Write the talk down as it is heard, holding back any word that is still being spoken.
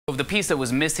the piece that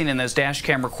was missing in those dash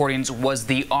cam recordings was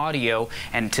the audio,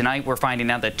 and tonight we're finding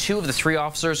out that 2 of the 3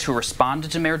 officers who responded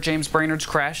to Mayor James Brainard's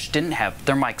crash didn't have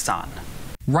their mics on.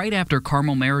 Right after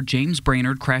Carmel Mayor James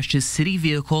Brainard crashed his city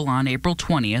vehicle on April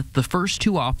 20th, the first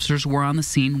 2 officers were on the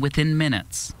scene within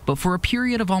minutes. But for a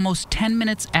period of almost 10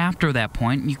 minutes after that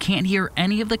point, you can't hear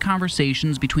any of the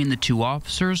conversations between the 2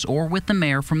 officers or with the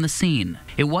mayor from the scene.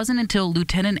 It wasn't until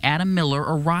Lieutenant Adam Miller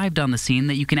arrived on the scene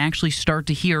that you can actually start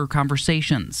to hear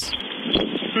conversations.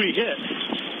 Pretty hit.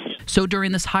 So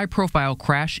during this high-profile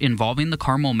crash involving the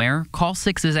Carmel mayor, Call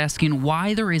 6 is asking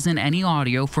why there isn't any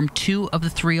audio from 2 of the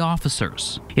 3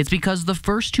 officers. It's because the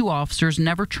first 2 officers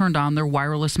never turned on their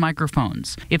wireless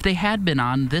microphones. If they had been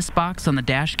on, this box on the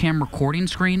dash cam recording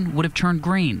screen would have turned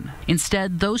green.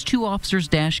 Instead, those 2 officers'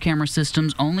 dash camera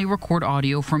systems only record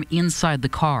audio from inside the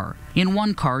car. In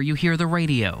one car, you hear the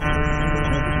radio.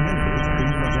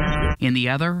 In the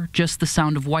other, just the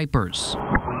sound of wipers.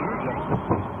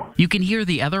 You can hear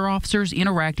the other officers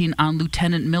interacting on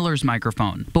Lieutenant Miller's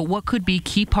microphone, but what could be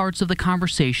key parts of the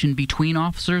conversation between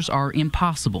officers are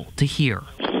impossible to hear.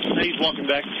 He's walking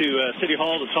back to City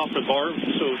Hall to talk to Barb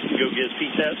so he can go get his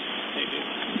P-test.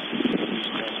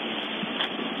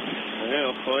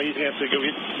 Well, he's going to have to go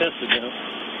get tested now.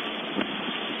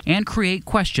 And create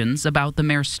questions about the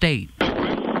mayor's state.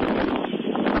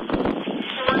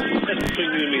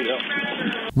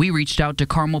 We reached out to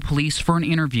Carmel Police for an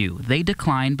interview. They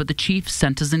declined, but the chief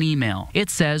sent us an email. It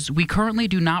says, "We currently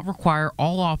do not require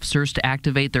all officers to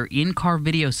activate their in-car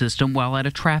video system while at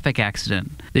a traffic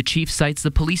accident." The chief cites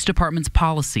the police department's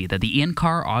policy that the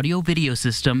in-car audio-video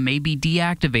system may be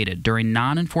deactivated during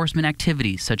non-enforcement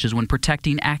activities, such as when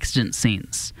protecting accident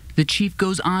scenes. The chief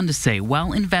goes on to say,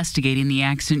 while investigating the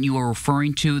accident you are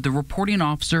referring to, the reporting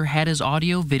officer had his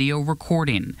audio-video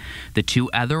recording. The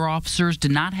 2 other officers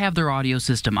did not have their audio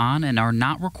system on and are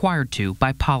not required to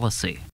by policy.